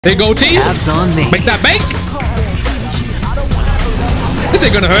There you go, team. Tabs on me. Make that bank. This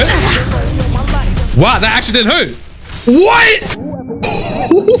ain't gonna hurt. Wow, that actually didn't hurt. What?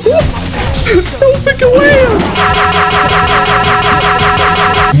 No freaking way.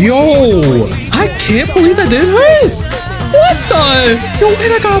 Yo, I can't believe that didn't hurt. What the? Yo,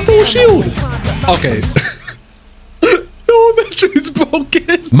 and I got a full shield. Okay. Yo, Aventurine's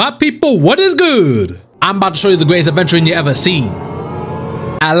broken. My people, what is good? I'm about to show you the greatest Aventurine you ever seen.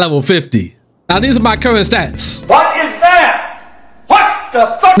 At level 50. Now these are my current stats. What is that? What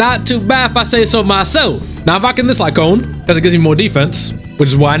the fuck? Not too bad if I say so myself. Now I'm rocking this Lycone, because it gives me more defense, which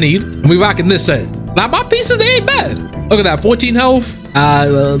is what I need. And we rocking this set. Now my pieces, they ain't bad. Look at that, 14 health,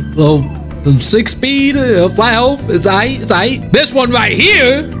 6 speed, flat health, it's aight, it's aight. This one right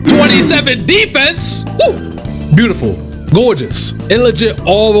here, 27 defense. Woo! Beautiful, gorgeous. It legit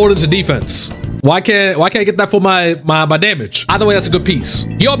all rolled into defense. Why can't I get that for my damage? Either way, that's a good piece.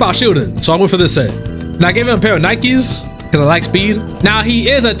 He all about shielding, so I went for this set. Now I gave him a pair of Nikes, because I like speed. Now he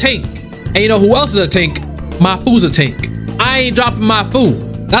is a tank. And you know who else is a tank? My foo's a tank. I ain't dropping my foo.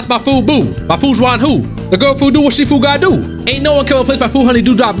 That's my foo boo. My foo's Ron who? The girl foo do what she foo gotta do. Ain't no one can replace my foo honey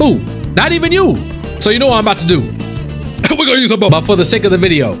do drop boo. Not even you. So you know what I'm about to do. We're gonna use a bow. But for the sake of the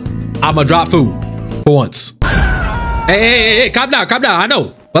video, I'ma drop foo for once. Hey, calm down, I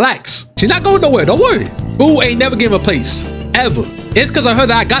know. Relax. She's not going nowhere, don't worry. Foo ain't never getting replaced. Ever. It's because I heard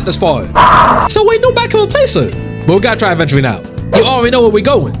that I got this far. So ain't nobody can replace her. But we gotta try Aventurine out. You already know where we're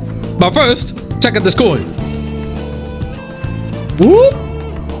going. But first, check out this coin. Whoop.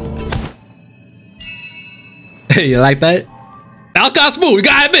 Hey, you like that? That was kind of smooth, you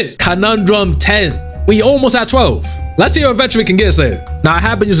gotta admit. Conundrum 10. We almost at 12. Let's see if Aventurine can get us there. Now, I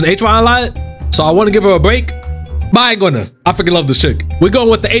have been using Aventurine a lot, so I want to give her a break. But I ain't gonna. I freaking love this chick. We're going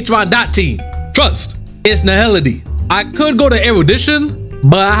with the Aventurine dot team. Trust, it's Nihility. I could go to Erudition,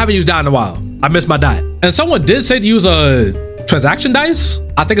 but I haven't used dot in a while. I missed my dot. And someone did say to use a transaction dice.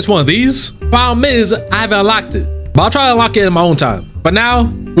 I think it's one of these. Problem is, I haven't unlocked it. But I'll try to unlock it in my own time. But now,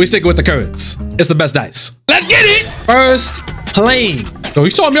 we stick with the currents. It's the best dice. Let's get it! First, plane. So you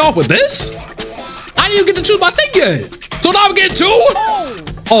saw me off with this? I didn't even get to choose my thing yet. So now I'm getting 2?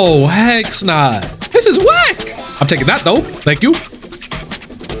 Oh, heck nah. This is whack. I'm taking that though. Thank you.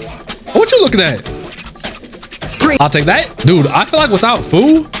 What you looking at? I'll take that. Dude, I feel like without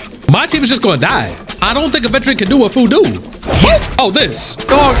Foo, my team is just gonna die. I don't think Aventurine can do what Foo do. Oh, this.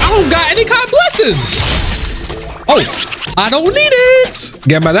 Dog, I don't got any kind of blessings. Oh, I don't need it.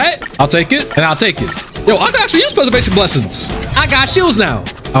 Get by that. I'll take it, and I'll take it. Yo, I can actually use preservation blessings. I got shields now.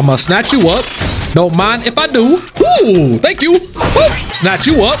 I'm gonna snatch you up. Don't mind if I do. Ooh, thank you. Woo. Snatch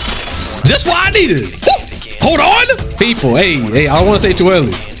you up. Just what I needed. Woo. Hold on. People, hey, I don't want to say too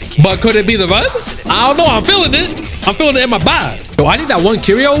early. But could it be the run? I don't know. I'm feeling it. I'm feeling it in my body. So I need that one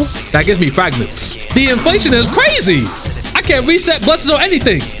curio that gives me fragments. The inflation is crazy. I can't reset blessings or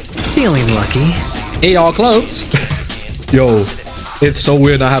anything. Feeling lucky. 8 all clubs. Yo, it's so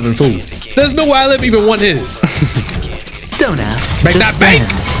weird not having food. There's no way I live even one hit. Don't ask. Make that bank.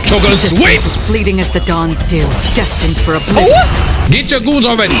 So gonna sweep. As fleeting as the dawn's dew, destined for oblivion. Oh, get your goons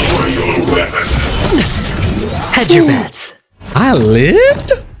already. Hedge your bets. I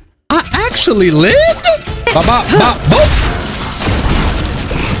lived? I actually lived?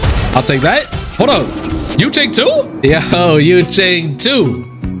 I'll take that. Hold up. You take 2? Yo, you take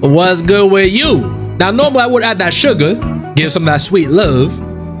 2. What's good with you? Now, normally I would add that sugar, give some of that sweet love,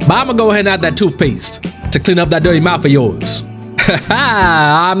 but I'm gonna go ahead and add that toothpaste to clean up that dirty mouth of yours.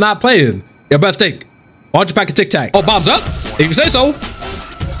 I'm not playing. Your best take. Why don't you pack a Tic Tac? Oh, bombs up? If you say so.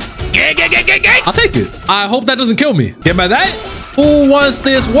 I'll take it. I hope that doesn't kill me. Get by that? Who wants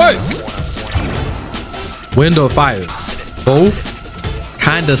this work? Wind or fire? Both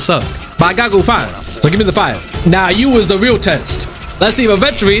kinda suck. But I gotta go fire. So give me the fire. Now you is the real test. Let's see if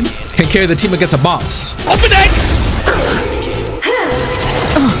Aventurine can carry the team against a boss. Open deck!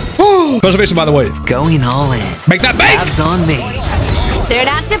 Preservation, by the way. Going all in. Make that bank! Tabs on me. Cleared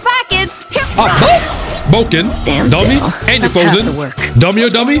out your pockets. Boken. Stand Dummy. still. And you're That's half frozen. the work. Dummy or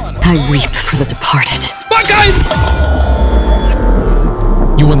dummy? I weep for the departed. Buckeye!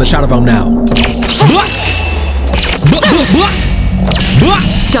 You in the shadow realm now. Blah! Blah, blah, blah. Blah.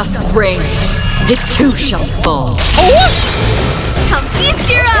 Dusk's reign. It too shall fall. Oh, what? Come feast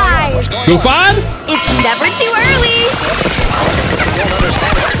your eyes. You fine? It's never too early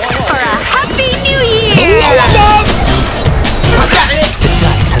for a happy new year. The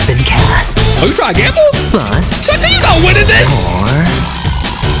dice have been cast. Oh, you trying to gamble? Bust. Sucker, you not winning this. Or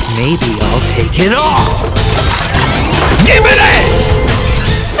maybe I'll take it all. Give me that.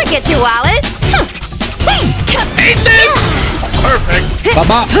 Forget your wallet. Ain't this? Perfect. Ba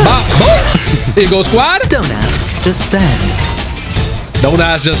ba ba boom. Here you go, squad. Don't ask, just spend. Don't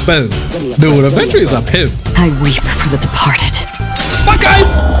ask, just spend. Dude, Aventurine is a pimp. I weep for the departed. Okay.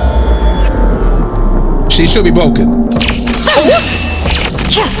 She should be broken.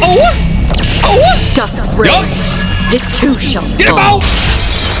 Dusk's reign. Yup. It too shall Get him fall. out.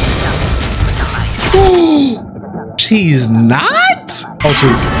 She's not? Oh,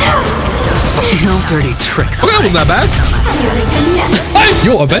 shoot. No dirty tricks. Okay, that wasn't that bad. Hey,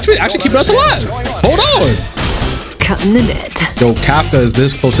 yo, Aventurine actually keeping us alive. Hold on. Cutting the net. Yo, Kafka is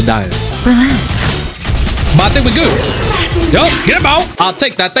this close to dying. Relax. But I think we're good. Yup, get him out. I'll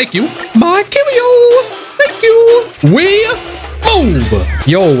take that. Thank you. My Kirio. Thank you. We move.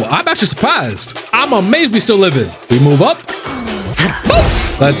 Yo, I'm actually surprised. I'm amazed we still living. We move up. Boom.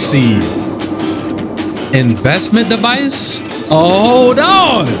 Let's see. Investment device? Oh, hold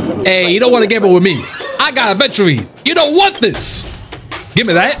on. Hey, you don't want to gamble with me. I got Aventurine. You don't want this. Give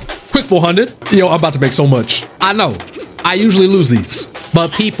me that. Quick 400. Yo, I'm about to make so much. I know. I usually lose these.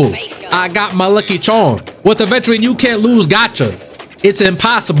 But people, I got my lucky charm. With Aventurine, you can't lose gotcha. It's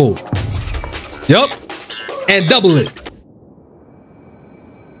impossible. Yup. And double it.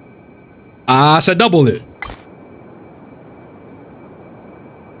 I said double it.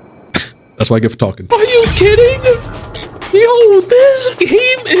 That's what I get for talking. Are you kidding? Yo, this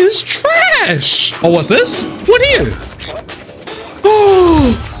game is trash. Oh, what's this? What here?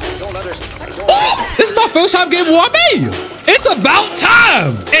 Oh, this is my first time getting Wame. It's about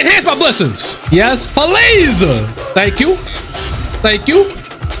time. Enhance my blessings. Yes, please. Thank you. Thank you.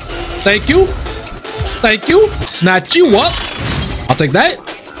 Thank you. Thank you. Snatch you up. I'll take that.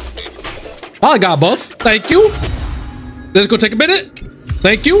 I got buff. Thank you. This is gonna take a minute.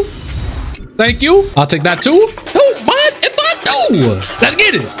 Thank you. Thank you. I'll take that too. Don't mind if I do. Let's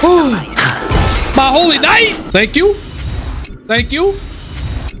get it. My holy knight. Thank you. Thank you.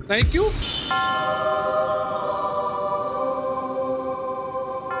 Thank you.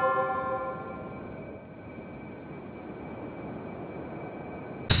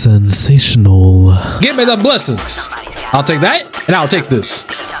 Sensational. Give me the blessings. I'll take that, and I'll take this.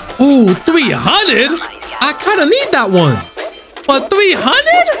 Ooh, 300? I kind of need that one. But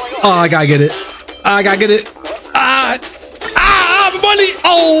 300? Oh, I gotta get it. I gotta get it. Money.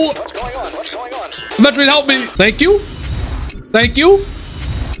 Oh. Aventurine, help me. Thank you. Thank you.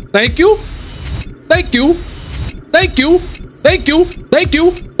 Thank you. Thank you. Thank you. Thank you. Thank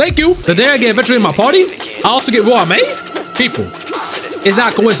you. Thank you. The day I get Aventurine in my party, I also get Wame. People, it's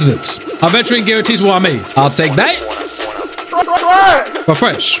not coincidence. Aventurine guarantees Wame. I'll take that. For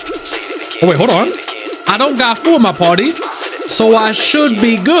fresh. Oh, wait, hold on. I don't got food in my party, so I should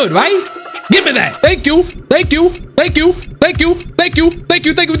be good, right? Give me that. Thank you. Thank you. Thank you. Thank you. Thank you. Thank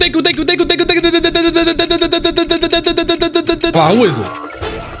you. Thank you. Thank you. Thank you. Thank you. Thank you. Thank you. Wow, who is it?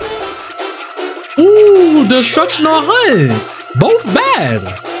 Ooh, destruction or hunt. Both bad.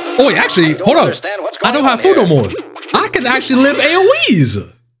 Oh, wait, actually, hold on. I don't have food no more. I can actually live AoEs.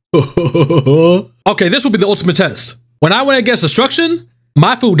 Okay, this will be the ultimate test. When I went against destruction,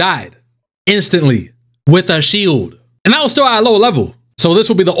 my food died instantly with a shield. And I was still at a low level. So this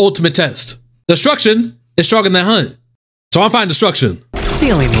will be the ultimate test. Destruction is stronger than hunt. So I'm finding destruction.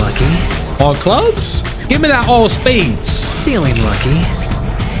 Feeling lucky. All clubs? Give me that all spades. Feeling lucky.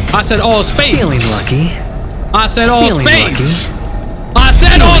 I said all spades. Feeling lucky. I said all Feeling spades. lucky. I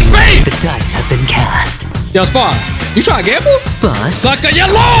said all spades. The dice have been cast. Yo, Spar, you try to gamble? Bust. Sucker, you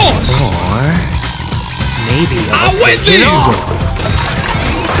lost. Or maybe I I'll win take it these. all.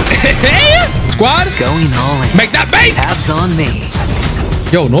 Squad, Going all in. make that bait. Tabs on me.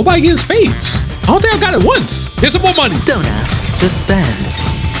 Yo, nobody getting spades. I don't think I got it once. Here's some more money. Don't ask, just spend.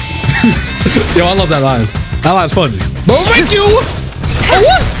 Yo, I love that line. That line's funny. But thank you. Oh,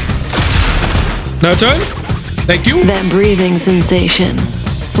 what? No turn. Thank you. That breathing sensation.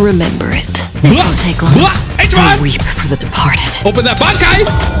 Remember it. This won't take long. Hey, I Tron. weep for the departed. Open that Honkai.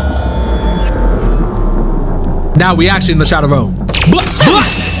 Now we actually in the shadow realm.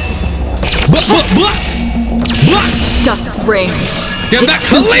 Dusk's reign. Get that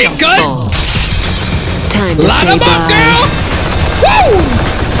clean gun. Time to Line say them up, bye. girl. Woo.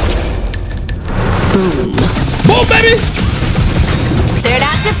 Boom. Boom, baby. Third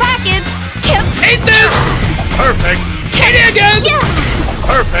out your pockets. Yep. Ain't this? Perfect. Hit it again. Yeah.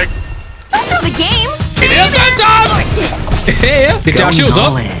 Perfect. Don't throw the game. Hit it again, Tom. Yeah. Get your Going shoes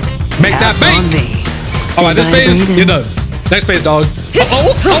all up. in. Make that Tabs on bait. me. All right, this phase, you're done. Next phase, dog.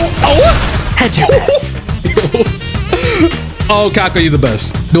 Hedge your bets. Oh, Kafka, you're the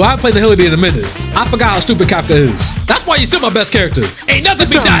best. Dude, I haven't played the Hillary in a minute. I forgot how stupid Kafka is. That's why you're still my best character. Ain't nothing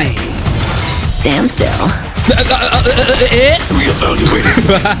be on dying. me. stand still.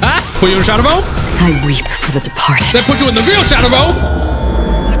 Put you in Shadow Realm? I weep for the departed. Then put you in the real Shadow Realm?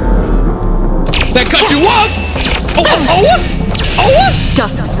 Then cut you up? Oh!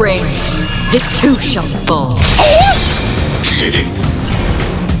 Dusk's reign. It too shall fall.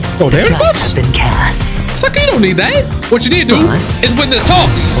 Oh, there it Dice was. has been cast. Sucker, you don't need that. What you need to do Must. is win this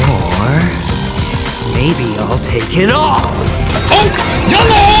toss. Or maybe I'll take it all. Oh, you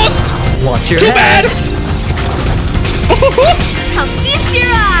lost. Watch your Too head. bad. Come feast your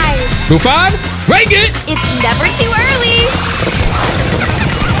eyes. Move on. Break it. It's never too early.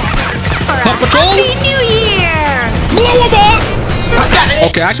 For a Paw Patrol. Happy New Year. Blow him up.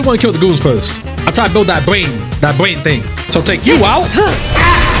 Okay, I actually want to kill the goons first. I'm trying to build that brain thing. So take you out.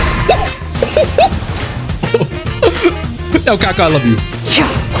 Yo, Kaka, I love you.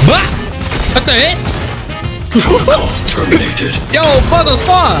 Bah! What the heck? Terminated. Yo, Mother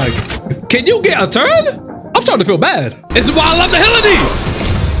Spog, can you get a turn? I'm starting to feel bad. This is why I love the Hillary.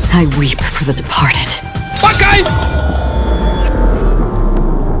 I weep for the departed. Okay.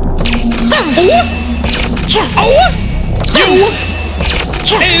 You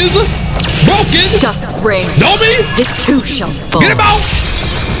is broken. Dusk's reign. Know me? It too shall fall. Get him out.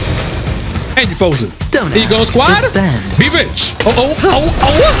 And you frozen. Don't Here you go, ask, squad. just spend. Be rich.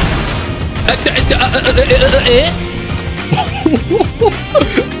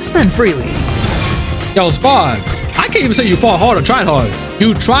 Spend freely. Yo, Spawn, I can't even say you fought hard or tried hard.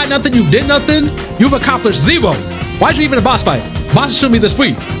 You tried nothing, you did nothing, you've accomplished zero. Why'd you even a boss fight? Bosses shouldn't be this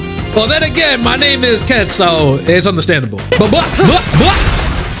free. Well, then again, my name is Ken, so it's understandable.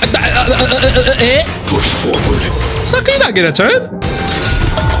 Push forward. Sucker, you not get a turn.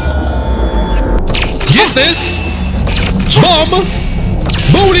 Get this. Bum.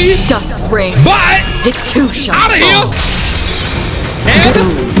 Booty. Dusk's reign. Bye. It too shall Out of fall. here. And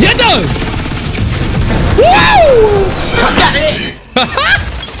you're done. Woo! I got it.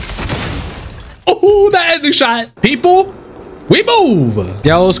 Oh, that ending shot. People, we move.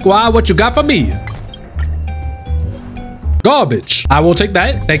 Yo, squad, what you got for me? Garbage. I will take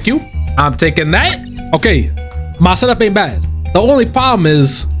that. Thank you. I'm taking that. Okay, my setup ain't bad. The only problem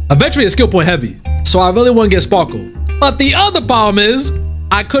is Aventurine is skill point heavy, so I really want to get Sparkle. But the other problem is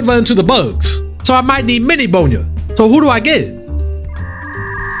I could run into the bugs, so I might need Mini Bonya. So who do I get?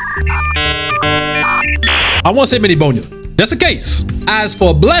 I want to say Mini Bonya, just in case. As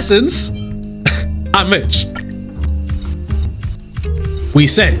for blessings, I'm rich. We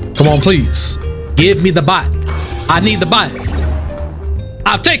said, come on, please. Give me the bot. I need the bot.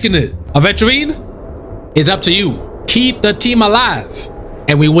 I'm taking it. Aventurine, it's up to you. Keep the team alive,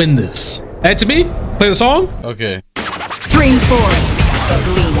 and we win this. And to me, play the song. Okay. Spring forth.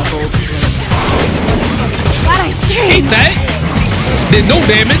 Gleam of old What I Eat that. Did no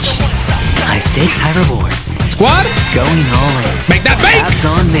damage. high stakes, high rewards. Squad, Going all in. make that bank. Tabs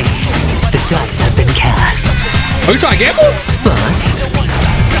on me. The dice have been cast. Are you trying to gamble? Bust.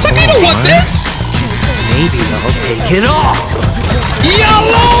 It's like, you don't want this. Maybe I'll take it all. You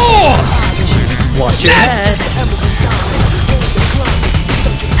lost. Watch your head.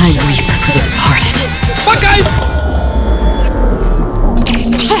 I weep for the departed. Okay.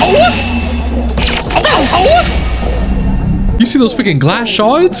 You see those freaking glass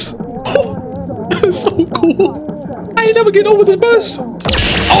shards? That's so cool. I ain't never getting over this burst.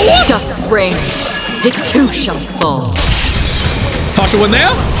 Dusk's reign. It too shall fall. Toss you in there?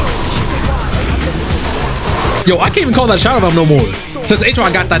 Yo, I can't even call that Shadow Realm no more. Since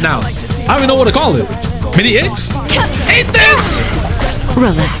H1 got that now. I don't even know what to call it. Mini X? Ain't this?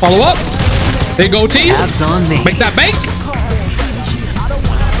 Relax. Follow up. There you go, team. Tabs on me. Make that bank.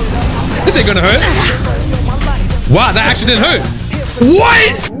 This ain't gonna hurt. Wow, that actually didn't hurt.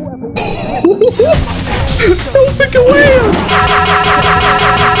 What? No freaking way.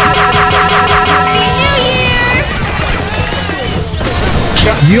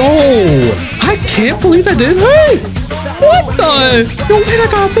 Yo, I can't believe that didn't hurt. What the? No, man, I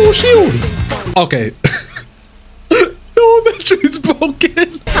got a full shield. Okay. No, Aventure's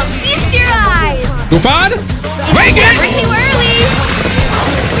broken. Come feast your eyes. You fine? Break Never it. too early.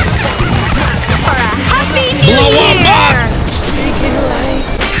 For a Happy New Blow Year. up, Mark.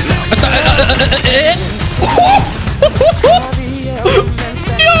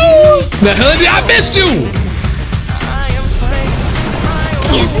 Yo, the hell did I missed you?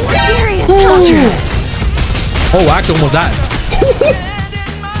 Serious. Oh, I actually almost died.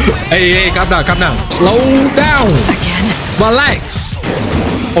 Hey, calm down. Slow down. Again. Relax.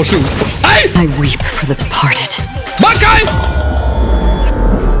 Oh, shoot. Hey, I weep for the departed. my guy.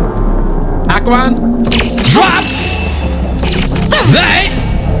 Akron, drop that.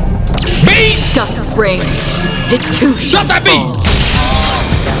 Be beat. Dust's rain. Hit 2 Drop that beat.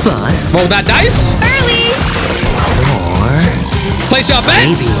 Bust. Roll that dice. Early. Or Place your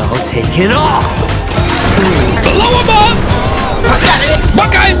maybe bets. I'll take it off. Blow him up.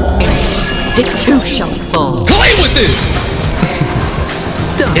 Okay. Hit 2 shall fall. Play with it.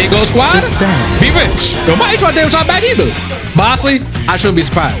 Here goes squad. Respect. Be rich. Yo, my H1 damn not bad either. But honestly, I shouldn't be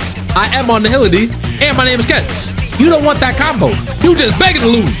surprised. I am on the Hillity, and my name is Kets. You don't want that combo. You just begging to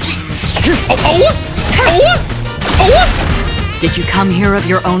lose. Did you come here of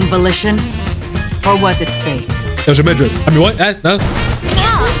your own volition? Or was it fate? There's your midriff. I mean, what? No.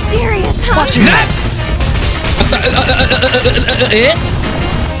 Oh, serious, huh? Snap!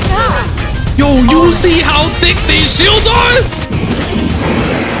 Yo, you see how thick these shields are?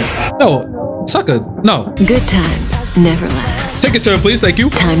 No, sucker, no. Good times never last. Take his turn, please. Thank you.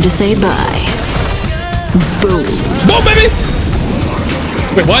 Time to say bye. Boom. Boom, baby!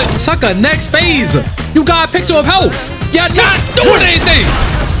 Wait, what? Sucker, next phase. You got a picture of health. You're not doing anything.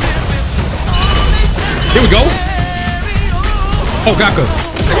 Here we go. Oh, Gaka.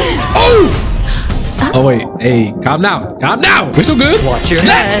 Oh! Oh, wait. Hey, calm down. Calm down. We're still good. Watch your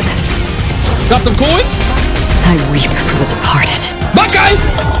Snap. head. Got them coins. I weep for the departed. Buckeye!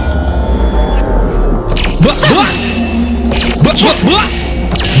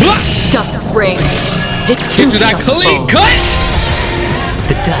 Dust's rain. Hit 2 Get you that shall clean fall. cut.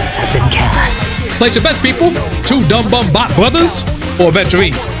 The dice have been cast. Place your best, people. 2 dumb bum bot brothers or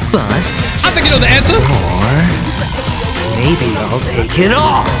Aventurine. Bust. I think you know the answer. Or maybe I'll take it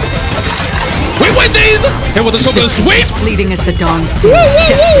off. We win these. And with the chocolate sweep. Bleeding as the dawn's dew.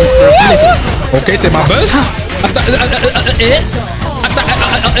 Destined for oblivion. Okay, say my best.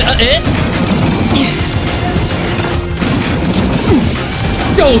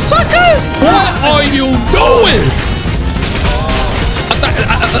 Yo, sucker! What are you doing?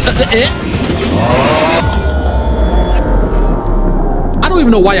 I don't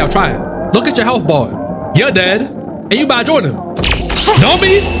even know why y'all trying. Look at your health bar. You're dead, and you about to join him.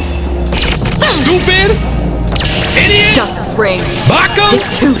 Dummy, stupid, idiot, Dust's rain. baka, Hit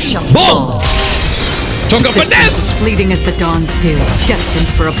 2 shall fall. boom. Took a finesse. Bleeding as the dawn's dew. Destined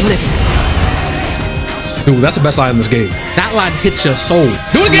for oblivion. Dude, that's the best line in this game. That line hits your soul.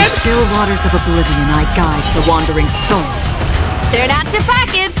 Do it In again. the still waters of oblivion, I guide the wandering souls. They're not your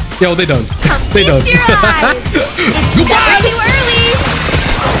pockets. Yo, they done. They done. Feast your eyes. It's Goodbye. never too early.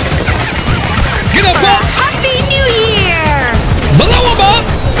 Get up, folks. Happy New Year. Blow him up.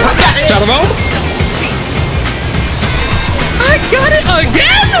 Shut him out. I got it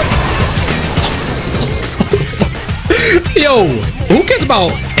again. Yo, who cares about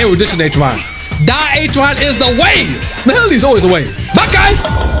erudition H1? Die H1 is the way. The hell, he's always the way. Buckeye.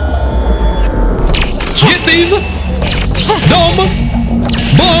 Get these dumb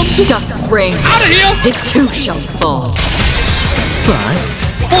bums Dust's rain. out of here. Hit 2 shall fall. Bust.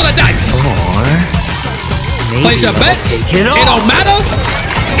 Roll the dice. Or maybe Place your I'll bets. take it It off. don't matter.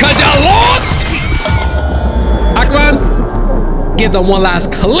 Cause you lost. Akron, give them one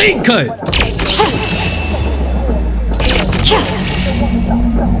last clean cut.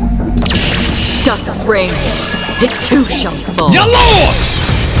 Dust's rain. Hit 2 shall fall. You lost.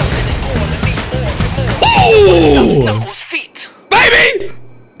 Ooh, baby,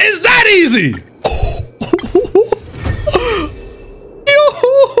 it's that easy. Yo,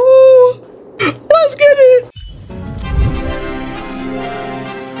 let's get it.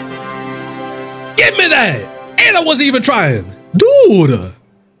 Give me that. And I wasn't even trying. Dude,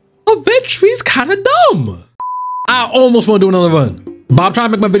 Aventurine's kind of dumb. I almost want to do another run, but I'm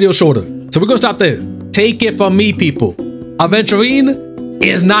trying to make my video shorter. So we're going to stop there. Take it from me, people. Aventurine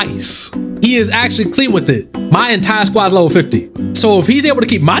is nice. He is actually clean with it. My entire squad's level 50. So if he's able to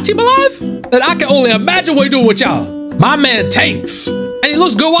keep my team alive, then I can only imagine what he doing with y'all. My man tanks. And he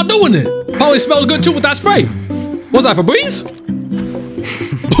looks good while doing it. Probably smells good too with that spray. What's that, Febreze?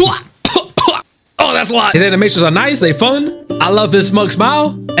 Oh, that's a lot. His animations are nice, they fun. I love his smug smile.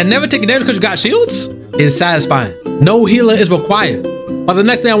 And never taking damage because you got shields is satisfying. No healer is required. But the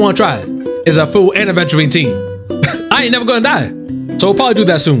next thing I want to try is a full and Aventurine team. I ain't never gonna die. So we'll probably do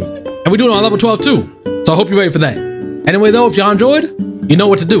that soon. And we're doing it on level 12 too. So I hope you're ready for that. Anyway though, if y'all enjoyed, you know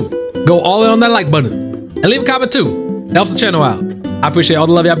what to do. Go all in on that like button. And leave a comment too. It helps the channel out. I appreciate all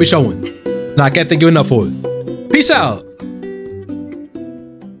the love y'all be showing. And I can't thank you enough for it. Peace out.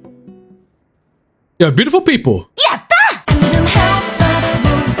 You're beautiful people. Yeah,